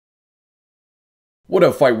What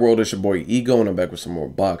up, Fight World? It's your boy Ego, and I'm back with some more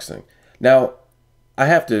boxing. Now, I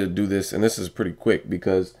have to do this, and this is pretty quick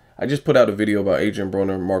because I just put out a video about Adrian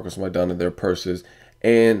Broner and Marcos Maidana, their purses,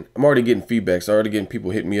 and I'm already getting feedback. So I'm already getting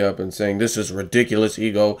people hitting me up and saying, this is ridiculous,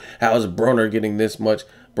 Ego. How is Broner getting this much?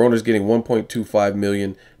 Broner's getting $1.25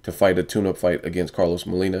 million to fight a tune-up fight against Carlos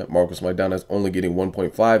Molina. Marcos Maidana is only getting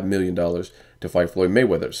 $1.5 million to fight Floyd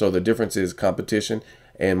Mayweather. So the difference is competition,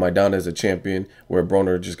 and Maidana is a champion, where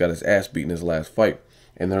Broner just got his ass beaten his last fight.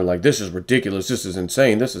 And they're like, this is ridiculous, this is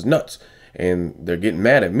insane, this is nuts. And they're getting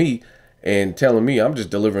mad at me and telling me I'm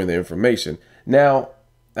just delivering the information. Now,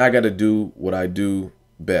 I got to do what I do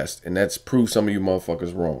best, and that's prove some of you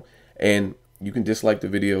motherfuckers wrong. And you can dislike the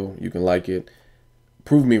video, you can like it,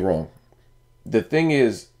 prove me wrong. The thing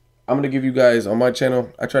is, I'm going to give you guys, on my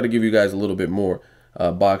channel, I try to give you guys a little bit more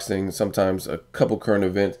boxing, sometimes a couple current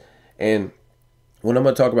events. And what I'm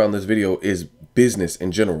going to talk about in this video is business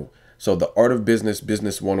in general. So the art of business,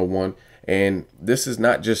 business 101. And this is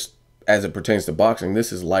not just as it pertains to boxing.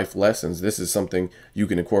 This is life lessons. This is something you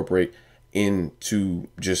can incorporate into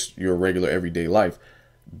just your regular everyday life.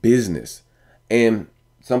 Business. And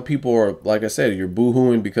some people are, like I said, you're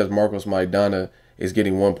boo-hooing because Marcos Maidana is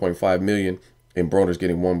getting 1.5 million and Broner's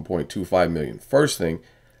getting 1.25 million. First thing,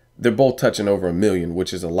 they're both touching over $1 million,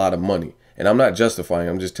 which is a lot of money. And I'm not justifying,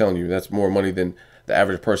 I'm just telling you that's more money than the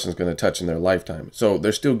average person is going to touch in their lifetime. So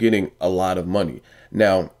they're still getting a lot of money.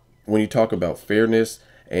 Now, when you talk about fairness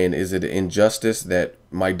and is it an injustice that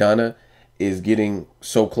Maidana is getting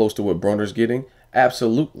so close to what Broner's getting?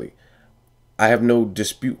 Absolutely. I have no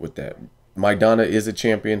dispute with that. Maidana is a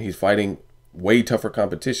champion. He's fighting way tougher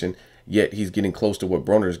competition, yet he's getting close to what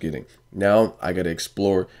Broner's getting. Now, I got to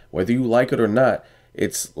explore, whether you like it or not,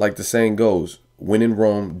 it's like the saying goes, when in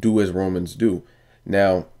Rome, do as Romans do.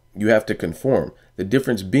 Now, you have to conform. The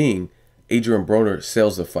difference being, Adrian Broner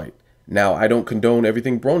sells the fight. Now, I don't condone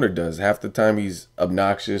everything Broner does. Half the time he's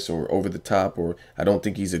obnoxious or over the top, or I don't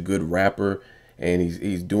think he's a good rapper, and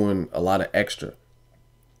he's doing a lot of extra.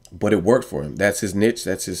 But it worked for him. That's his niche.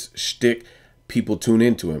 That's his shtick. People tune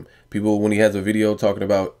into him. People, when he has a video talking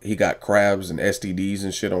about he got crabs and STDs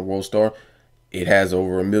and shit on World Star, it has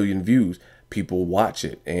over 1 million views. People watch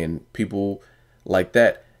it, and people like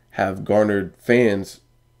that have garnered fans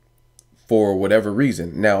for whatever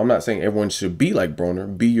reason. Now, I'm not saying everyone should be like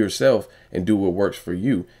Broner. Be yourself and do what works for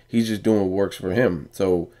you. He's just doing what works for him.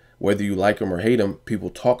 So whether you like him or hate him, people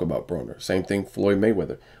talk about Broner. Same thing Floyd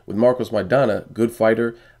Mayweather. With Marcos Maidana, good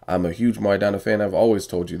fighter. I'm a huge Maidana fan. I've always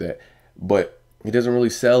told you that. But he doesn't really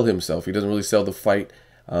sell himself. He doesn't really sell the fight.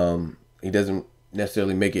 He doesn't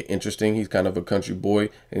necessarily make it interesting. He's kind of a country boy,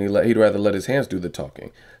 and he'd rather let his hands do the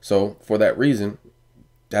talking. So for that reason,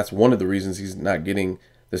 that's one of the reasons he's not getting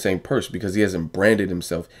the same purse, because he hasn't branded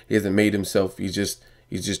himself. He hasn't made himself. He's just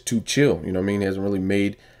too chill. You know what I mean? He hasn't really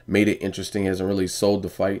made it interesting. He hasn't really sold the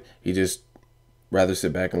fight. He just rather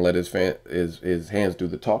sit back and let his hands do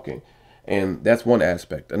the talking. And that's one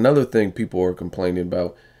aspect. Another thing people are complaining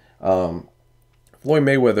about, Floyd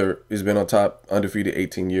Mayweather has been on top, undefeated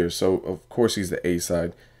 18 years. So of course he's the A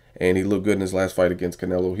side, and he looked good in his last fight against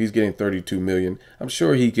Canelo. He's getting 32 million. I'm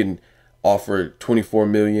sure he can offer 24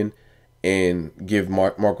 million and give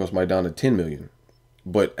Marcos Maidana 10 million.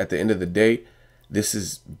 But at the end of the day, this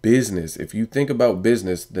is business. If you think about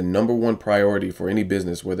business, the #1 priority for any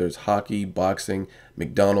business, whether it's hockey, boxing,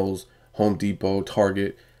 McDonald's, Home Depot,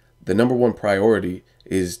 Target, the #1 priority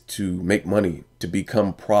is to make money, to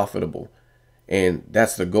become profitable. And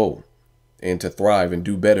that's the goal. And to thrive and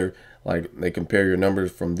do better. Like, they compare your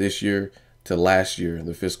numbers from this year to last year,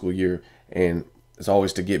 the fiscal year. And it's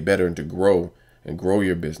always to get better and to grow and grow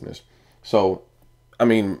your business. So, I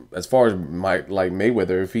mean, as far as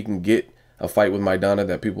Mayweather, if he can get a fight with Maidana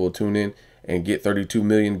that people will tune in and get 32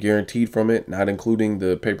 million guaranteed from it, not including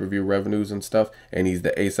the pay-per-view revenues and stuff, and he's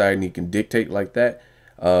the A side and he can dictate like that,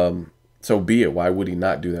 so be it. Why would he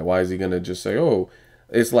not do that? Why is he going to just say, oh,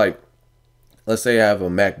 it's like, let's say I have a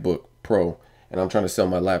MacBook Pro and I'm trying to sell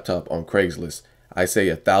my laptop on Craigslist. I say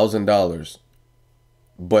 $1,000,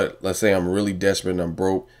 but let's say I'm really desperate and I'm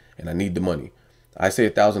broke and I need the money. I say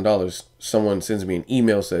 $1,000. Someone sends me an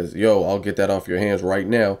email, says, yo, I'll get that off your hands right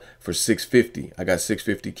now for $650. I got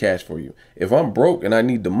 $650 cash for you. If I'm broke and I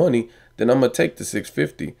need the money, then I'm going to take the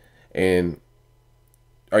 $650. And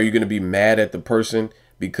are you going to be mad at the person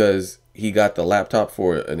because he got the laptop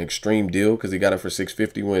for an extreme deal because he got it for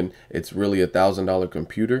 $650 when it's really $1,000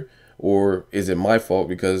 computer? Or is it my fault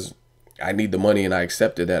because I need the money and I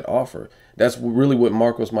accepted that offer? That's really what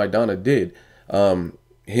Marcos Maidana did. Him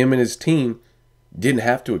and his team didn't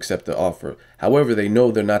have to accept the offer. However, they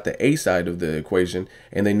know they're not the A side of the equation,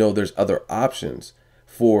 and they know there's other options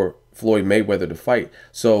for Floyd Mayweather to fight.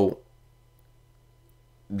 So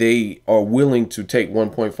they are willing to take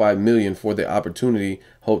 1.5 million for the opportunity,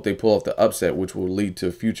 hope they pull off the upset, which will lead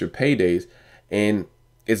to future paydays. And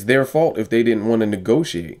it's their fault if they didn't want to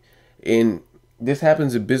negotiate. And this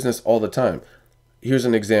happens in business all the time. Here's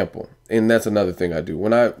an example, and that's another thing I do.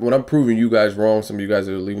 When I'm proving you guys wrong, some of you guys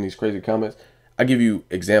that are leaving these crazy comments, I give you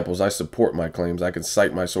examples. I support my claims. I can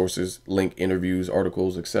cite my sources, link interviews,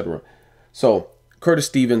 articles, etc. So Curtis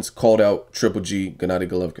Stevens called out Triple G, Gennady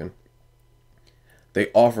Golovkin. They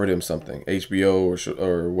offered him something, HBO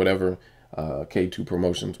or whatever, K2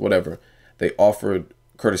 Promotions, whatever. They offered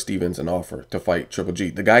Curtis Stevens an offer to fight Triple G.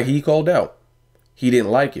 The guy he called out, he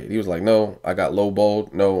didn't like it. He was like, no, I got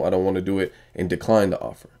lowballed. No, I don't want to do it, and declined the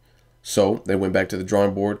offer. So they went back to the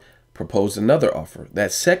drawing board, proposed another offer.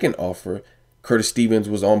 That second offer, Curtis Stevens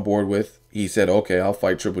was on board with. He said, okay, I'll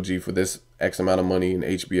fight Triple G for this X amount of money in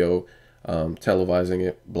HBO, televising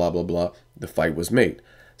it, blah, blah, blah. The fight was made.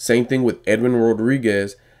 Same thing with Edwin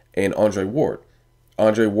Rodriguez and Andre Ward.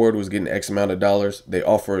 Andre Ward was getting X amount of dollars. They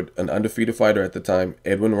offered an undefeated fighter at the time,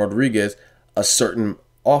 Edwin Rodriguez, a certain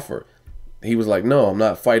offer. He was like, no, I'm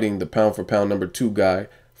not fighting the pound for pound number 2 guy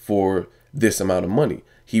for this amount of money.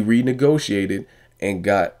 He renegotiated and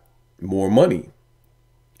got more money.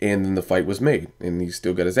 And then the fight was made, and he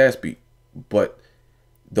still got his ass beat. But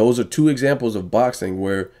those are 2 examples of boxing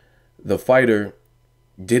where the fighter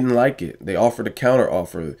didn't like it. They offered a counter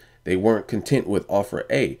offer. They weren't content with offer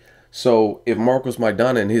A. So if Marcos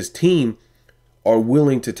Maidana and his team are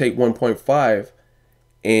willing to take 1.5,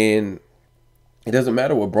 and it doesn't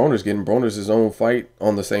matter what Broner's getting. Broner's his own fight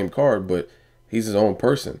on the same card, but he's his own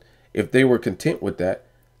person. If they were content with that,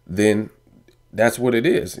 then that's what it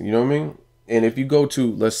is. You know what I mean? And if you go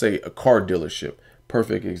to, let's say, a car dealership,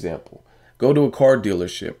 perfect example. Go to a car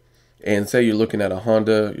dealership and say you're looking at a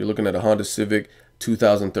Honda Civic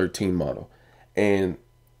 2013 model, and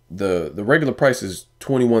the regular price is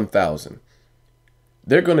 $21,000.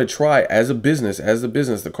 They're going to try, as the business,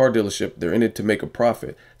 the car dealership, they're in it to make a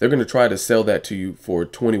profit. They're going to try to sell that to you for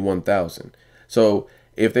 $21,000. So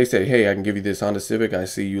if they say, hey, I can give you this Honda Civic, I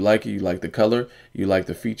see you like it, you like the color, you like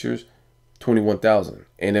the features, $21,000.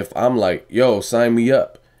 And if I'm like, yo, sign me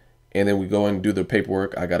up, and then we go and do the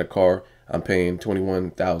paperwork, I got a car, I'm paying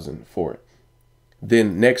 $21,000 for it.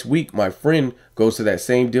 Then next week, my friend goes to that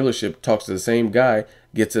same dealership, talks to the same guy,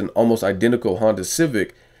 gets an almost identical Honda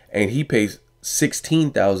Civic, and he pays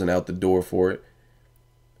 $16,000 out the door for it.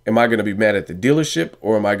 Am I going to be mad at the dealership,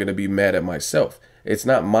 or am I going to be mad at myself? It's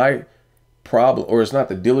not my problem, or it's not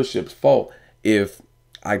the dealership's fault if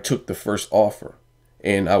I took the first offer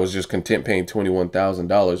and I was just content paying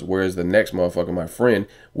 $21,000, whereas the next motherfucker, my friend,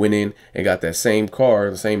 went in and got that same car,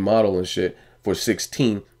 the same model and shit for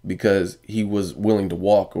 16 because he was willing to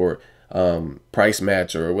walk or price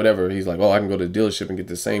match or whatever. He's like, oh, I can go to the dealership and get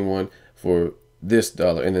the same one for this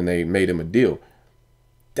dollar, and then they made him a deal.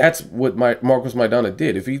 That's what Marcos Maidana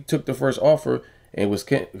did. If he took the first offer and was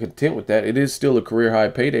content with that, it is still a career high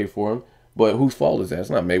payday for him. But whose fault is that? It's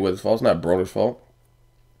not Mayweather's fault. It's not Broner's fault.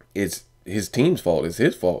 It's his team's fault. It's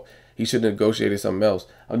his fault. He should have negotiated something else.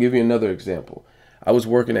 I'll give you another example. I was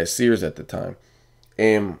working at Sears at the time,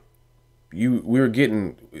 and we were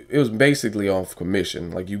getting, it was basically off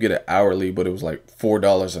commission. Like, you get an hourly, but it was like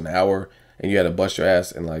 $4 an hour, and you had to bust your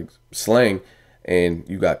ass and like slang, and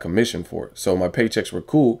you got commission for it. So my paychecks were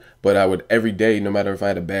cool, but I would every day, no matter if I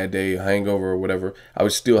had a bad day, a hangover or whatever, I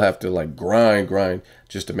would still have to like grind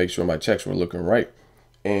just to make sure my checks were looking right.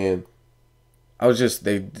 And I was just,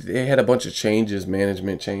 they had a bunch of changes,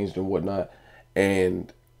 management changed and whatnot,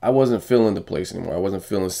 and I wasn't feeling the place anymore. I wasn't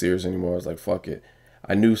feeling Sears anymore. I was like, fuck it.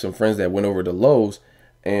 I knew some friends that went over to Lowe's,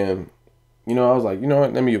 and I was like, you know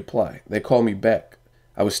what, let me apply. They called me back.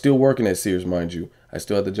 I was still working at Sears, mind you. I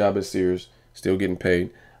still had the job at Sears, still getting paid.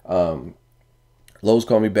 Lowe's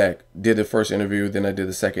called me back, did the first interview, then I did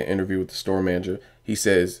the second interview with the store manager. He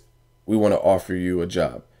says, we want to offer you a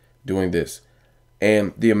job doing this.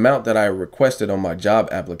 And the amount that I requested on my job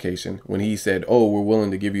application, when he said, oh, we're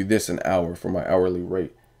willing to give you this an hour for my hourly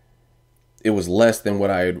rate, it was less than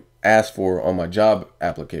what I had asked for on my job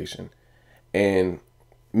application. And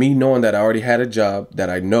me knowing that I already had a job that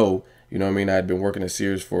I know, you know what I mean, I had been working at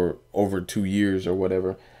Sears for over 2 years or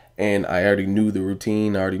whatever, and I already knew the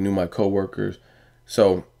routine, I already knew my coworkers,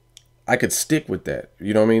 so I could stick with that.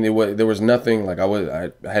 You know what I mean? There was nothing like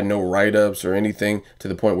I had no write-ups or anything to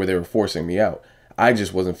the point where they were forcing me out. I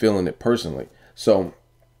just wasn't feeling it personally. So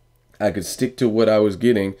I could stick to what I was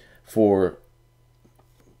getting for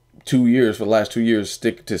 2 years, for the last 2 years,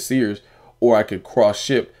 stick to Sears, or I could cross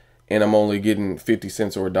ship and I'm only getting 50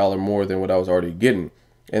 cents or $1 more than what I was already getting.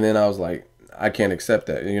 And then I was like, I can't accept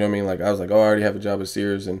that. You know what I mean? Like, I was like, oh, I already have a job at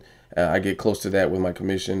Sears, and I get close to that with my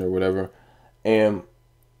commission or whatever. And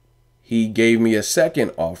he gave me a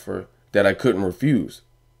second offer that I couldn't refuse.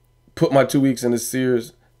 Put my 2 weeks into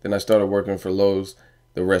Sears, then I started working for Lowe's.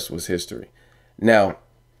 The rest was history. Now,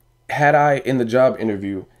 had I, in the job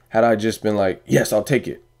interview, had I just been like, yes, I'll take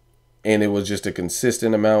it, and it was just a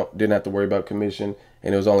consistent amount, didn't have to worry about commission,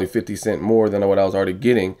 and it was only 50 cents more than what I was already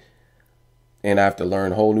getting, and I have to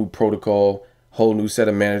learn whole new protocol, whole new set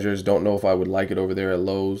of managers, don't know if I would like it over there at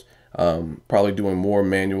Lowe's, probably doing more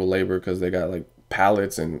manual labor because they got like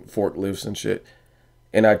pallets and forklifts and shit.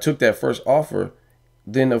 And I took that first offer,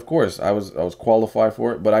 then of course I was qualified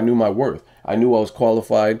for it, but I knew my worth. I knew I was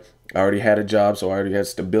qualified. I already had a job, so I already had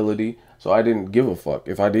stability. So I didn't give a fuck.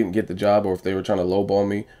 If I didn't get the job, or if they were trying to lowball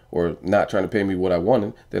me or not trying to pay me what I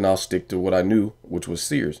wanted, then I'll stick to what I knew, which was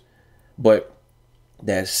Sears. But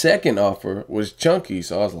that second offer was chunky,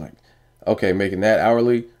 so I was like, okay, making that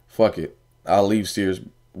hourly, fuck it. I'll leave Sears,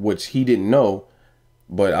 which he didn't know,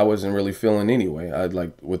 but I wasn't really feeling anyway. I'd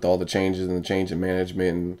like, with all the changes and the change in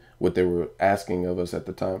management and what they were asking of us at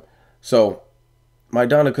the time. So my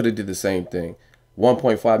Donna could have did the same thing.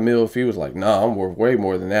 1.5 mil, if he was like, nah, I'm worth way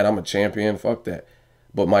more than that, I'm a champion, fuck that.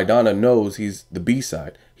 But Maidana knows he's the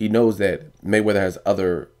B-side. He knows that Mayweather has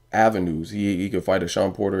other avenues. He could fight a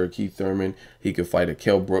Sean Porter or Keith Thurman. He could fight a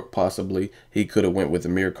Kell Brook possibly. He could have went with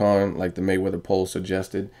Amir Khan like the Mayweather poll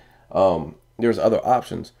suggested. There's other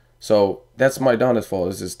options. So that's Maidana's fault.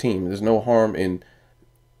 It's his team. There's no harm in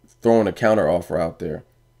throwing a counter offer out there.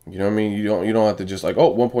 You know what I mean? You don't have to just like,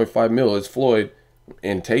 oh, 1.5 mil, it's Floyd,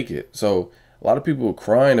 and take it. So a lot of people are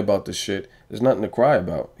crying about this shit. There's nothing to cry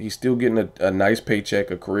about. He's still getting a nice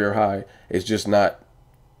paycheck, a career high. It's just not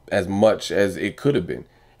as much as it could have been.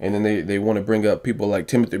 And then they want to bring up people like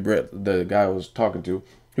Timothy Bradley, the guy I was talking to.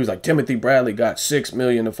 He was like, Timothy Bradley got $6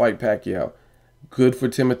 million to fight Pacquiao. Good for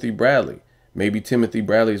Timothy Bradley. Maybe Timothy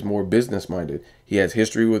Bradley is more business minded. He has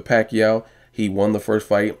history with Pacquiao. He won the first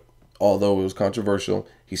fight, although it was controversial.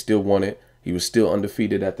 He still won it. He was still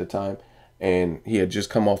undefeated at the time, and he had just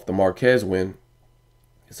come off the Marquez win.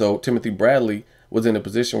 So Timothy Bradley was in a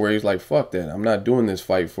position where he's like, fuck that. I'm not doing this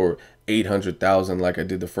fight for 800,000 like I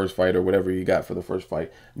did the first fight or whatever he got for the first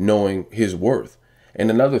fight, knowing his worth. And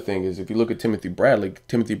another thing is, if you look at Timothy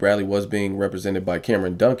Bradley was being represented by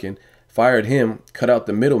Cameron Duncan, fired him, cut out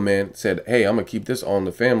the middleman, said, hey, I'm going to keep this on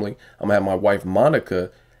the family. I'm going to have my wife,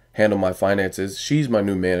 Monica, handle my finances. She's my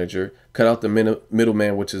new manager. Cut out the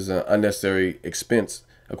middleman, which is an unnecessary expense,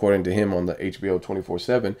 according to him on the HBO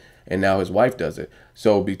 24/7. And now his wife does it.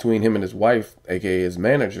 So between him and his wife, aka his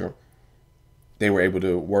manager, they were able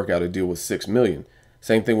to work out a deal with $6 million.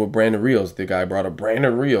 Same thing with Brandon Rios. The guy brought up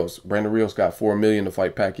Brandon Rios. Brandon Rios got $4 million to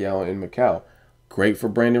fight Pacquiao in Macau. Great for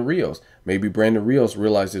Brandon Rios. Maybe Brandon Rios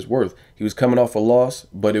realized his worth. He was coming off a loss,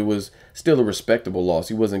 but it was still a respectable loss.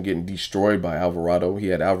 He wasn't getting destroyed by Alvarado. He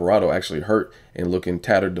had Alvarado actually hurt and looking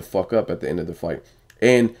tattered the fuck up at the end of the fight.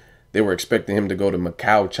 And they were expecting him to go to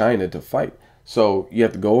Macau, China to fight. So you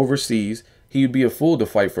have to go overseas. He would be a fool to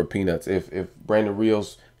fight for peanuts if Brandon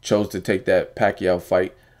Rios chose to take that Pacquiao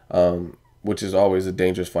fight, which is always a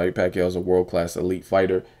dangerous fight. Pacquiao's a world-class elite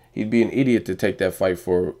fighter. He'd be an idiot to take that fight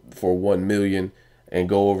for $1 million and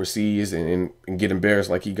go overseas and get embarrassed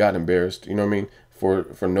like he got embarrassed, you know what I mean,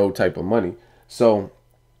 for no type of money. So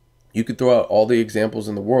you could throw out all the examples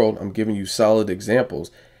in the world. I'm giving you solid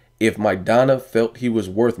examples. If Maidana felt he was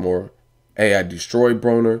worth more, hey, I destroyed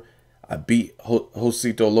Broner, I beat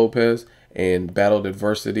Josito Lopez and battled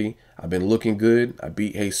adversity, I've been looking good, I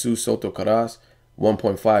beat Jesus Soto Caras,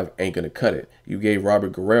 1.5 ain't going to cut it. You gave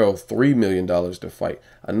Robert Guerrero $3 million to fight,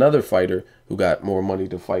 another fighter who got more money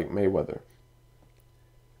to fight Mayweather.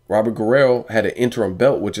 Robert Guerrero had an interim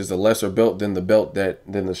belt, which is a lesser belt than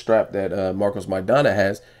the strap that Marcos Maidana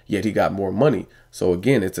has, yet he got more money. So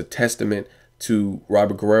again, it's a testament to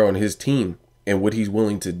Robert Guerrero and his team and what he's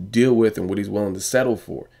willing to deal with and what he's willing to settle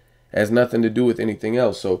for. It has nothing to do with anything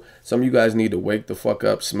else. So some of you guys need to wake the fuck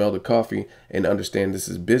up, smell the coffee, and understand this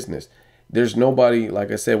is business. There's nobody,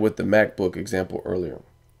 like I said with the MacBook example earlier.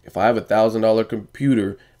 If I have $1,000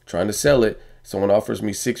 computer trying to sell it, someone offers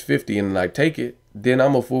me $650 and I take it, then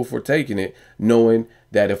I'm a fool for taking it, knowing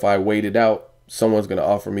that if I wait it out, someone's going to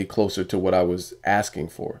offer me closer to what I was asking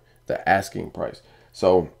for, the asking price.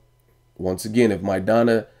 So once again, if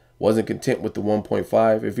Maidana wasn't content with the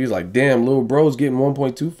 1.5, if he's like, damn, little bro's getting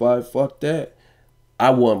 1.25, fuck that, I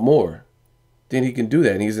want more, then he can do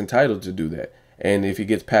that, and he's entitled to do that. And if he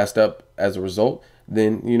gets passed up as a result,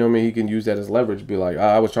 then, you know what I mean, he can use that as leverage. Be like,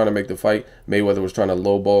 I was trying to make the fight. Mayweather was trying to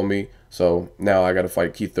lowball me. So now I got to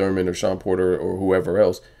fight Keith Thurman or Sean Porter or whoever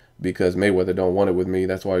else. because Mayweather don't want it with me.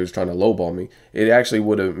 That's why he was trying to lowball me. It actually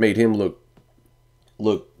would have made him look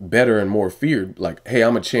better and more feared. Like, hey,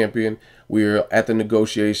 I'm a champion. We're at the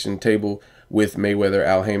negotiation table with Mayweather,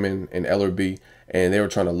 Al Heyman, and LRB, and they were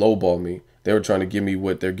trying to lowball me. They were trying to give me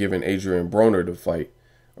what they're giving Adrian Broner to fight,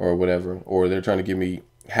 or whatever, or they're trying to give me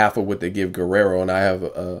half of what they give Guerrero, and I have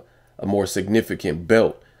a more significant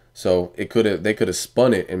belt. So they could have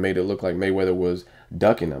spun it and made it look like Mayweather was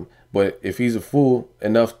ducking him. But if he's a fool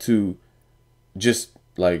enough to just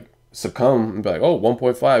like succumb and be like, oh,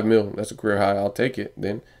 1.5 mil, that's a career high, I'll take it,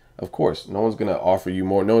 then of course no one's gonna offer you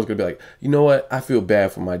more. No one's gonna be like, you know what, I feel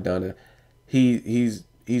bad for Maidana. He's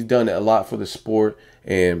done a lot for the sport,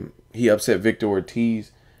 and he upset Victor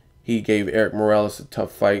Ortiz. He gave Eric Morales a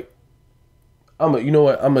tough fight. You know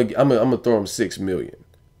what, I'm gonna throw him 6 million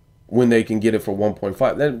when they can get it for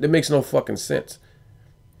 1.5. That makes no fucking sense.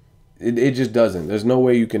 It just doesn't. There's no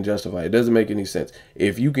way you can justify it. It doesn't make any sense.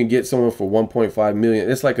 If you can get someone for 1.5 million,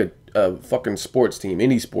 it's like a fucking sports team,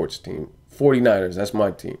 any sports team. 49ers, that's my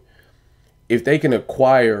team. If they can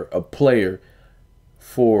acquire a player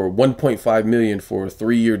for 1.5 million for a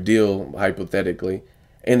 3-year deal, hypothetically,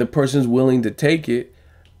 and the person's willing to take it,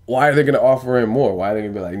 why are they going to offer him more? Why are they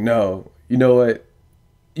going to be like, no, you know what?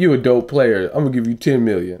 You a dope player. I'm going to give you 10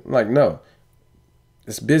 million. I'm like, no.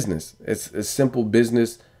 It's business. It's a simple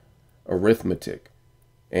business arithmetic,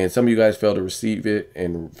 and some of you guys failed to receive it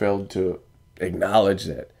and failed to acknowledge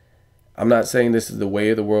that. I'm not saying this is the way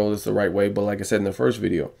of the world, it's the right way, but like I said in the first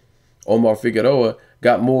video, Omar Figueroa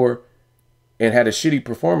got more and had a shitty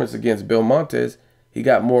performance against Belmontes. He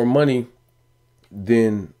got more money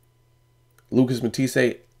than Lucas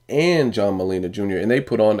Matisse and John Molina Jr., and they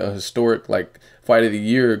put on a historic like fight of the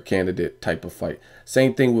year candidate type of fight.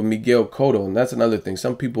 Same thing with Miguel Cotto, and that's another thing.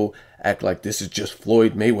 Some people act like this is just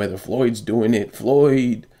Floyd Mayweather. Floyd's doing it.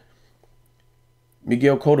 Floyd.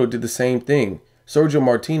 Miguel Cotto did the same thing. Sergio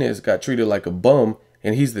Martinez got treated like a bum,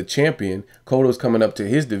 and he's the champion. Cotto's coming up to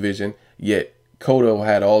his division, yet Cotto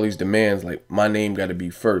had all these demands like, my name got to be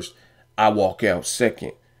first. I walk out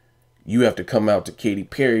second. You have to come out to Katy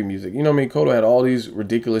Perry music. You know what I mean? Cotto had all these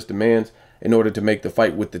ridiculous demands in order to make the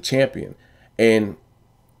fight with the champion. And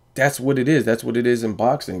that's what it is. That's what it is in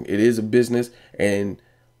boxing. It is a business. And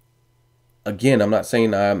again, I'm not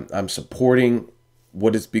saying I'm supporting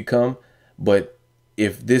what it's become, but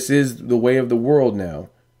if this is the way of the world now,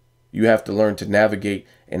 you have to learn to navigate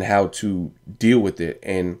and how to deal with it,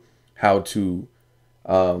 and how to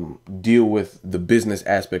deal with the business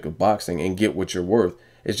aspect of boxing and get what you're worth.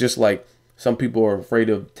 It's just like some people are afraid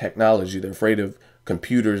of technology. They're afraid of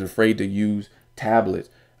computers, afraid to use tablets.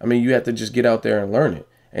 I mean, you have to just get out there and learn it.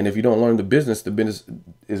 And if you don't learn the business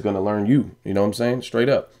is going to learn you. You know what I'm saying? Straight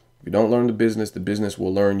up. If you don't learn the business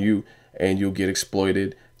will learn you, and you'll get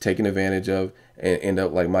exploited, taken advantage of, and end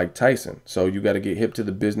up like Mike Tyson. So you got to get hip to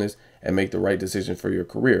the business and make the right decision for your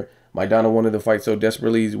career. Maidana wanted to fight so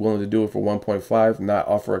desperately, he's willing to do it for 1.5, not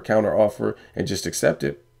offer a counter offer, and just accept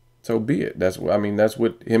it. So be it. That's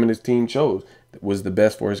what him and his team chose was the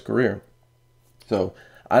best for his career. So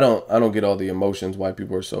I don't get all the emotions why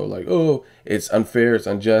people are so like, oh, it's unfair, it's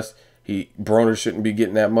unjust. Broner shouldn't be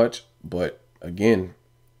getting that much, but again,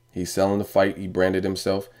 he's selling the fight. He branded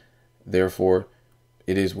himself. Therefore,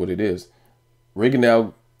 it is what it is.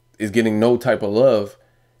 Rigondeaux is getting no type of love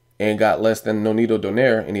and got less than Nonito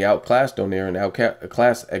Donaire, and he outclassed Donaire and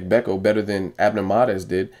outclassed Agbeko better than Abner Mares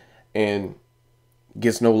did, and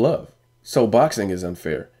gets no love. So boxing is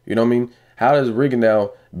unfair. You know what I mean? How does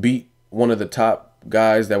Rigondeaux beat one of the top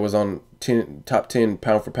guys that was on top 10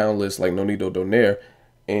 pound for pound list like Nonito Donaire,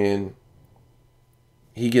 and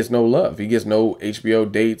he gets no love? He gets no HBO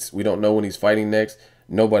dates. We don't know when he's fighting next.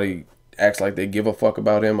 Nobody acts like they give a fuck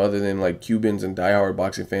about him other than like Cubans and diehard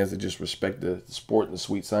boxing fans that just respect the sport and the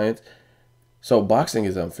sweet science. So boxing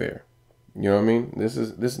is unfair. You know what I mean? This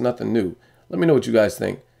is nothing new. Let me know what you guys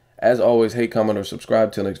think. As always, hate, comment, or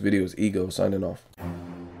subscribe. Till next video is Ego signing off.